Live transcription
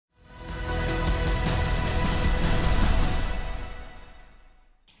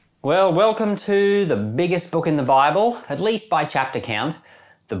Well, welcome to the biggest book in the Bible, at least by chapter count,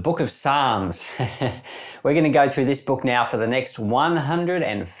 the book of Psalms. We're going to go through this book now for the next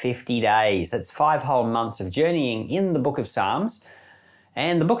 150 days. That's 5 whole months of journeying in the book of Psalms.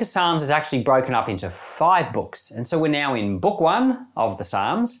 And the book of Psalms is actually broken up into 5 books. And so we're now in book 1 of the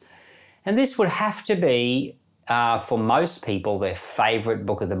Psalms. And this would have to be, for most people, their favourite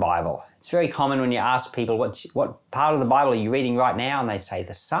book of the Bible. It's very common when you ask people, what part of the Bible are you reading right now? And they say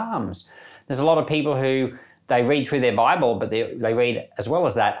the Psalms. There's a lot of people who they read through their Bible, but they read, as well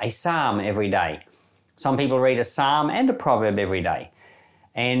as that, a psalm every day. Some people read a psalm and a proverb every day.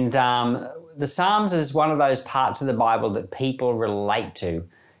 And the Psalms is one of those parts of the Bible that people relate to.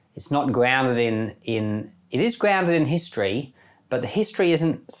 It's not grounded it is grounded in history, but the history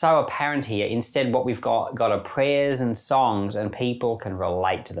isn't so apparent here. Instead, what we've got are prayers and songs, and people can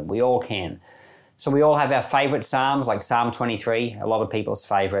relate to them. We all can. So we all have our favourite Psalms, like Psalm 23, a lot of people's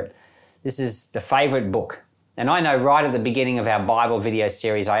favourite. This is the favourite book. And I know right at the beginning of our Bible video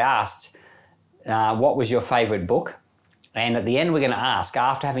series, I asked, what was your favourite book? And at the end, we're going to ask,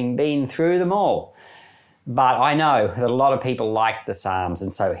 after having been through them all. But I know that a lot of people like the Psalms,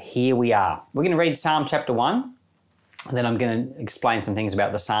 and so here we are. We're going to read Psalm chapter 1. And then I'm going to explain some things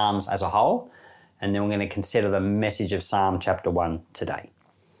about the Psalms as a whole, and then we're going to consider the message of Psalm chapter 1 today.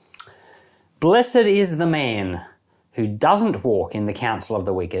 Blessed is the man who doesn't walk in the counsel of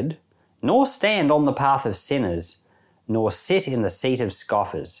the wicked, nor stand on the path of sinners, nor sit in the seat of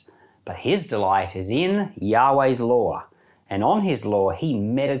scoffers, but his delight is in Yahweh's law, and on his law he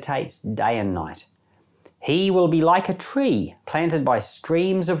meditates day and night. He will be like a tree planted by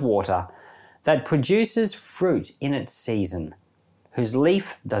streams of water, that produces fruit in its season, whose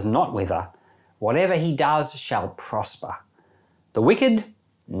leaf does not wither. Whatever he does shall prosper. The wicked,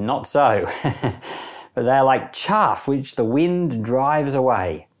 not so, but they are like chaff which the wind drives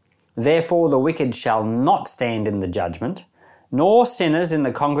away. Therefore the wicked shall not stand in the judgment, nor sinners in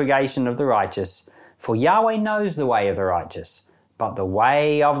the congregation of the righteous. For Yahweh knows the way of the righteous, but the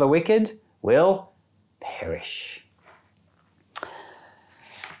way of the wicked will perish.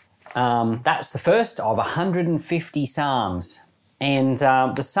 That's the first of 150 Psalms. And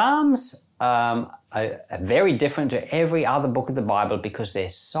the Psalms are very different to every other book of the Bible because they're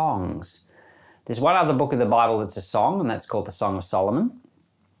songs. There's one other book of the Bible that's a song, and that's called the Song of Solomon.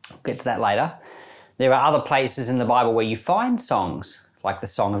 We'll get to that later. There are other places in the Bible where you find songs, like the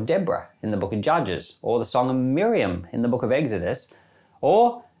Song of Deborah in the book of Judges, or the Song of Miriam in the book of Exodus,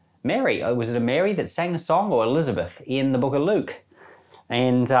 or Mary. Was it a Mary that sang a song, or Elizabeth in the book of Luke?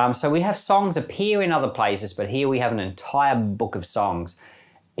 And so we have songs appear in other places, but here we have an entire book of songs.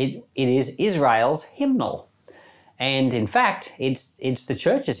 It is Israel's hymnal. And in fact, it's the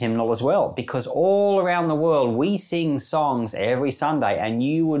church's hymnal as well, because all around the world we sing songs every Sunday, and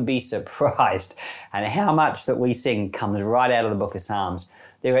you would be surprised at how much that we sing comes right out of the book of Psalms.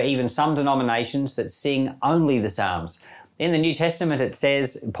 There are even some denominations that sing only the Psalms. In the New Testament it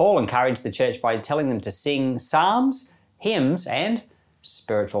says, Paul encouraged the church by telling them to sing psalms, hymns, and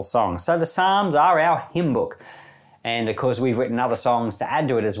spiritual songs. So the Psalms are our hymn book. And of course we've written other songs to add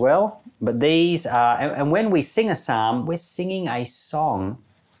to it as well. But these are, and when we sing a psalm, we're singing a song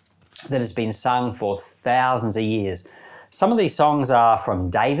that has been sung for thousands of years. Some of these songs are from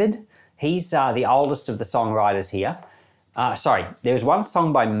David. He's the oldest of the songwriters here. There's one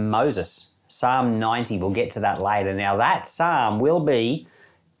song by Moses, Psalm 90. We'll get to that later. Now that psalm will be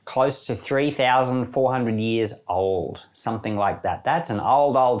close to 3,400 years old, something like that. That's an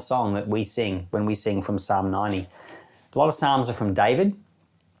old song that we sing when we sing from Psalm 90. A lot of psalms are from David.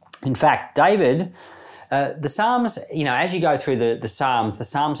 In fact, David, the psalms, as you go through the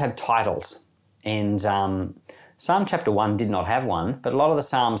psalms have titles. And Psalm chapter 1 did not have one, but a lot of the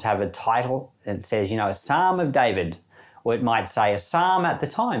psalms have a title that says, a psalm of David, or it might say a psalm at the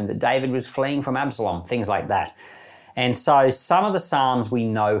time that David was fleeing from Absalom, things like that. And so some of the Psalms, we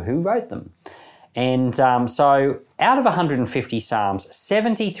know who wrote them. And so out of 150 Psalms,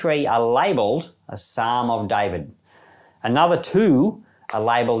 73 are labelled a Psalm of David. Another 2 are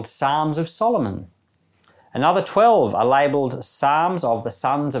labelled Psalms of Solomon. Another 12 are labelled Psalms of the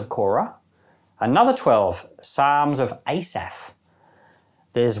sons of Korah. Another 12, Psalms of Asaph.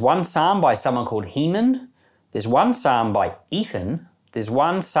 There's one Psalm by someone called Heman. There's one Psalm by Ethan. There's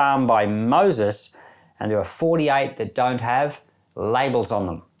one Psalm by Moses. And there are 48 that don't have labels on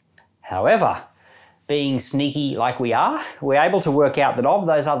them. However, being sneaky like we are, we're able to work out that of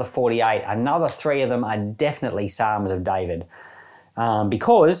those other 48, another 3 of them are definitely Psalms of David.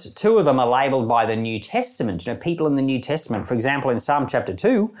 Because 2 of them are labelled by the New Testament. People in the New Testament, for example, in Psalm chapter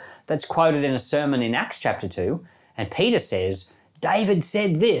 2, that's quoted in a sermon in Acts chapter 2, and Peter says, David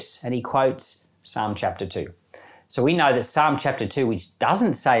said this, and he quotes Psalm chapter 2. So we know that Psalm chapter 2, which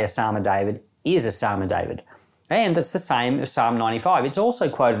doesn't say a Psalm of David, is a Psalm of David. And it's the same as Psalm 95. It's also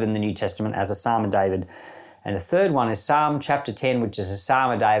quoted in the New Testament as a Psalm of David. And the third one is Psalm chapter 10, which is a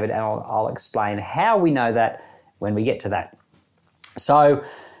Psalm of David, and I'll explain how we know that when we get to that. So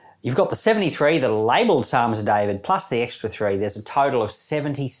you've got the 73 that are labelled Psalms of David, plus the extra 3. There's a total of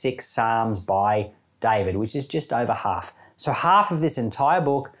 76 Psalms by David, which is just over half. So half of this entire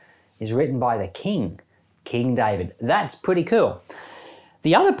book is written by the King David. That's pretty cool.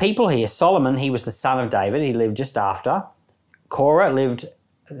 The other people here, Solomon, he was the son of David. He lived just after.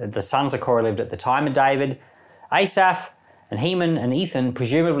 The sons of Korah lived at the time of David. Asaph and Heman and Ethan,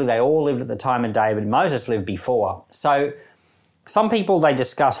 presumably they all lived at the time of David. Moses lived before. So some people, they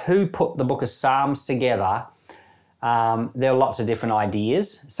discuss who put the book of Psalms together. There are lots of different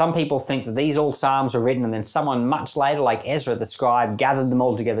ideas. Some people think that these all Psalms were written and then someone much later, like Ezra the scribe, gathered them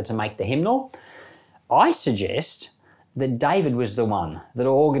all together to make the hymnal. I suggest that David was the one that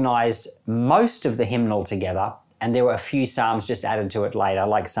organised most of the hymnal together, and there were a few Psalms just added to it later,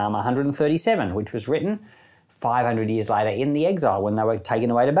 like Psalm 137, which was written 500 years later in the exile when they were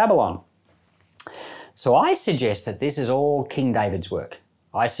taken away to Babylon. So I suggest that this is all King David's work.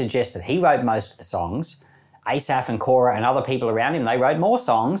 I suggest that he wrote most of the songs. Asaph and Korah and other people around him, they wrote more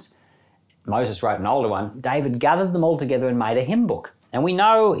songs. Moses wrote an older one. David gathered them all together and made a hymn book. And we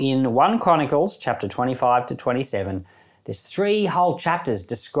know in 1 Chronicles, chapter 25 to 27, there's 3 whole chapters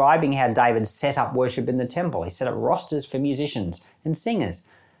describing how David set up worship in the temple. He set up rosters for musicians and singers.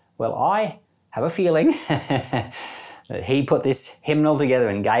 Well, I have a feeling that he put this hymnal together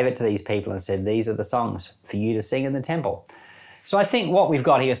and gave it to these people and said, these are the songs for you to sing in the temple. So I think what we've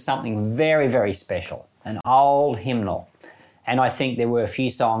got here is something very, very special, an old hymnal. And I think there were a few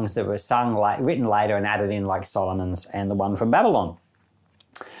songs that were written later and added in, like Solomon's and the one from Babylon.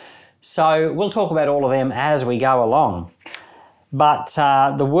 So we'll talk about all of them as we go along. But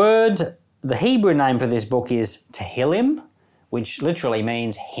the Hebrew name for this book is Tehillim, which literally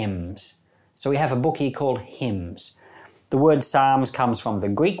means hymns. So we have a book here called Hymns. The word Psalms comes from the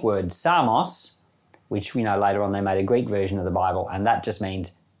Greek word psalmos, which we know later on they made a Greek version of the Bible, and that just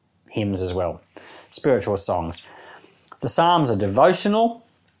means hymns as well, spiritual songs. The Psalms are devotional,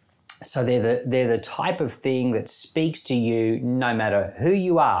 so they're the type of thing that speaks to you no matter who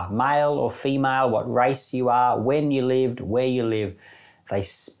you are, male or female, what race you are, when you lived, where you live. They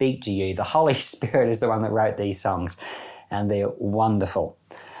speak to you. The Holy Spirit is the one that wrote these songs, and they're wonderful.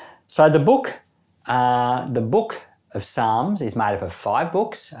 So the book of Psalms is made up of 5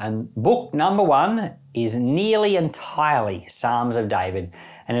 books, and book number 1 is nearly entirely Psalms of David,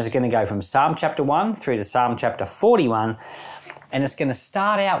 and it's going to go from Psalm chapter 1 through to Psalm chapter 41, and it's going to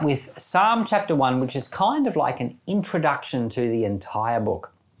start out with Psalm chapter 1, which is kind of like an introduction to the entire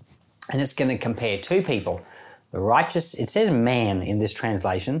book, and it's going to compare 2 people. The righteous, it says man in this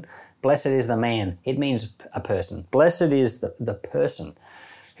translation. Blessed is the man. It means a person. Blessed is the person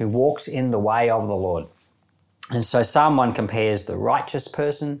who walks in the way of the Lord. And so Psalm 1 compares the righteous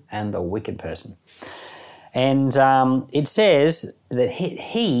person and the wicked person. And it says that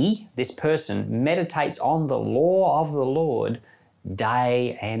he, this person, meditates on the law of the Lord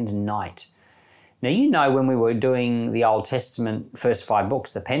day and night. Now, you know, when we were doing the Old Testament first 5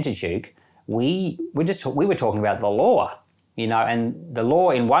 books, the Pentateuch, we were talking about the law, you know, and the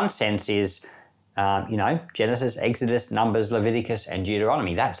law in one sense is, Genesis, Exodus, Numbers, Leviticus, and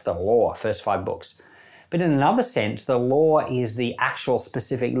Deuteronomy. That's the law, first 5 books. But in another sense, the law is the actual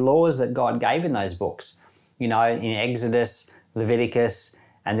specific laws that God gave in those books. You know, in Exodus, Leviticus,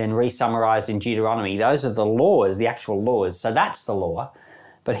 and then re-summarized in Deuteronomy. Those are the laws, the actual laws. So that's the law.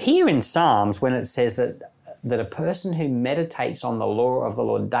 But here in Psalms, when it says that a person who meditates on the law of the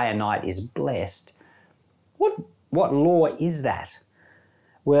Lord day and night is blessed, what law is that?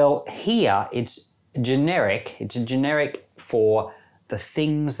 Well, here it's generic. It's a generic for the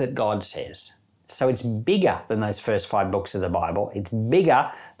things that God says. So it's bigger than those first 5 books of the Bible. It's bigger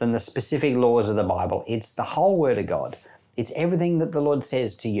than the specific laws of the Bible. It's the whole Word of God. It's everything that the Lord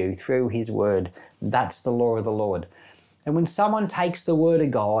says to you through His Word. That's the law of the Lord. And when someone takes the Word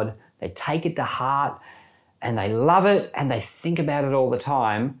of God, they take it to heart and they love it and they think about it all the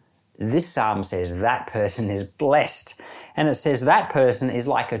time, this psalm says that person is blessed. And it says that person is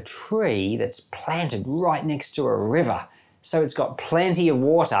like a tree that's planted right next to a river. So it's got plenty of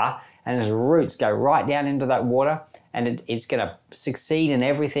water, and his roots go right down into that water, and it's going to succeed in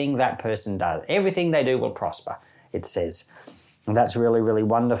everything that person does. Everything they do will prosper, it says. And that's really, really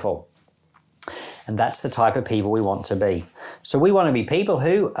wonderful. And that's the type of people we want to be. So we want to be people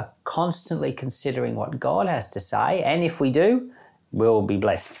who are constantly considering what God has to say, and if we do, will be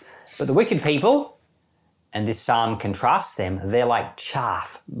blessed. But the wicked people, and this psalm contrasts them, they're like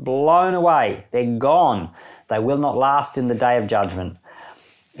chaff, blown away. They're gone. They will not last in the day of judgment.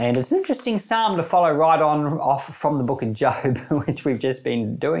 And it's an interesting psalm to follow right on off from the book of Job, which we've just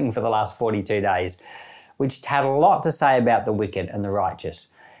been doing for the last 42 days, which had a lot to say about the wicked and the righteous.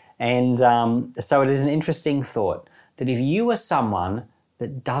 And so it is an interesting thought that if you are someone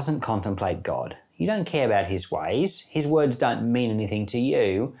that doesn't contemplate God, you don't care about his ways, his words don't mean anything to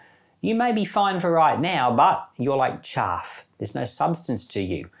you, you may be fine for right now, but you're like chaff. There's no substance to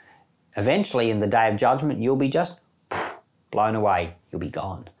you. Eventually, in the day of judgment, you'll be just blown away. You'll be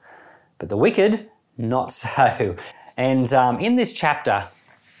gone. But the wicked, not so. And in this chapter,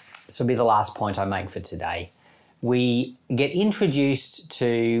 this will be the last point I make for today, we get introduced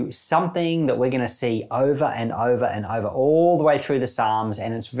to something that we're going to see over and over and over all the way through the Psalms,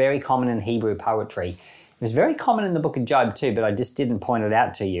 and it's very common in Hebrew poetry. It was very common in the book of Job too, but I just didn't point it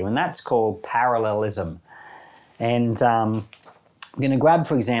out to you, and that's called parallelism. And I'm going to grab,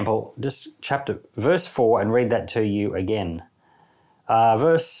 for example, just verse 4 and read that to you again.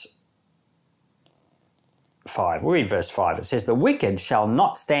 Verse 5. We'll read verse 5. It says, "The wicked shall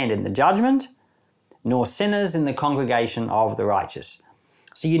not stand in the judgment, nor sinners in the congregation of the righteous."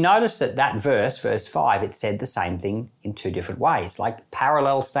 So you notice that verse 5, it said the same thing in two different ways, like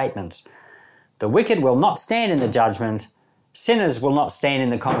parallel statements. The wicked will not stand in the judgment, sinners will not stand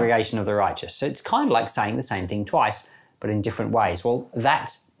in the congregation of the righteous. So it's kind of like saying the same thing twice, but in different ways. Well,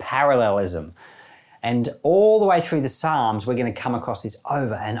 that's parallelism. And all the way through the Psalms, we're going to come across this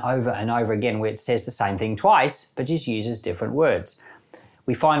over and over and over again where it says the same thing twice, but just uses different words.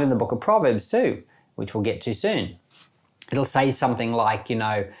 We find in the book of Proverbs too, which we'll get to soon. It'll say something like,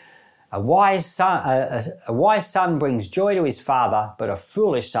 a wise son brings joy to his father, but a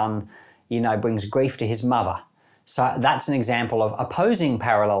foolish son, brings grief to his mother. So that's an example of opposing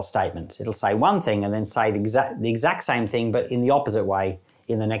parallel statements. It'll say one thing and then say the exact same thing, but in the opposite way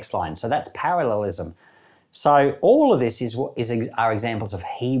in the next line. So that's parallelism. So all of this are examples of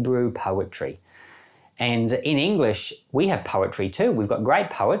Hebrew poetry. And in English, we have poetry too. We've got great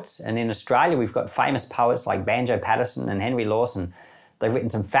poets. And in Australia, we've got famous poets like Banjo Patterson and Henry Lawson. They've written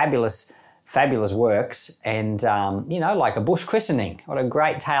some fabulous, fabulous works. And, like A Bush Christening. What a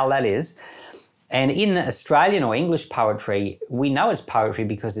great tale that is. And in Australian or English poetry, we know it's poetry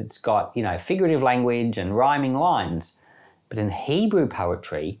because it's got, figurative language and rhyming lines. But in Hebrew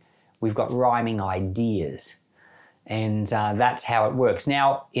poetry, we've got rhyming ideas. And that's how it works.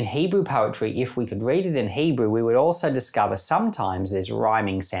 Now, in Hebrew poetry, if we could read it in Hebrew, we would also discover sometimes there's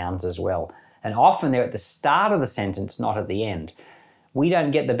rhyming sounds as well. And often they're at the start of the sentence, not at the end. We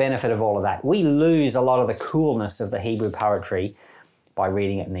don't get the benefit of all of that. We lose a lot of the coolness of the Hebrew poetry by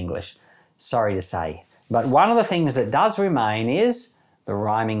reading it in English. Sorry to say. But one of the things that does remain is the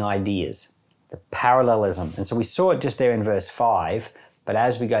rhyming ideas, the parallelism. And so we saw it just there in verse 5, but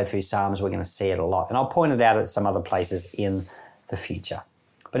as we go through Psalms, we're going to see it a lot. And I'll point it out at some other places in the future.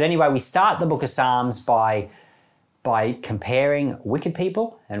 But anyway, we start the book of Psalms by comparing wicked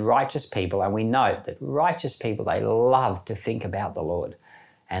people and righteous people. And we note that righteous people, they love to think about the Lord.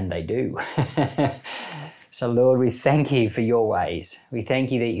 And they do. So Lord, we thank you for your ways. We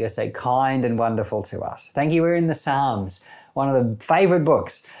thank you that you're so kind and wonderful to us. Thank you we're in the Psalms, one of the favorite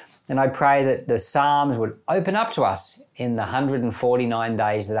books. And I pray that the Psalms would open up to us in the 149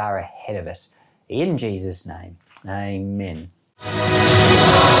 days that are ahead of us. In Jesus' name, amen.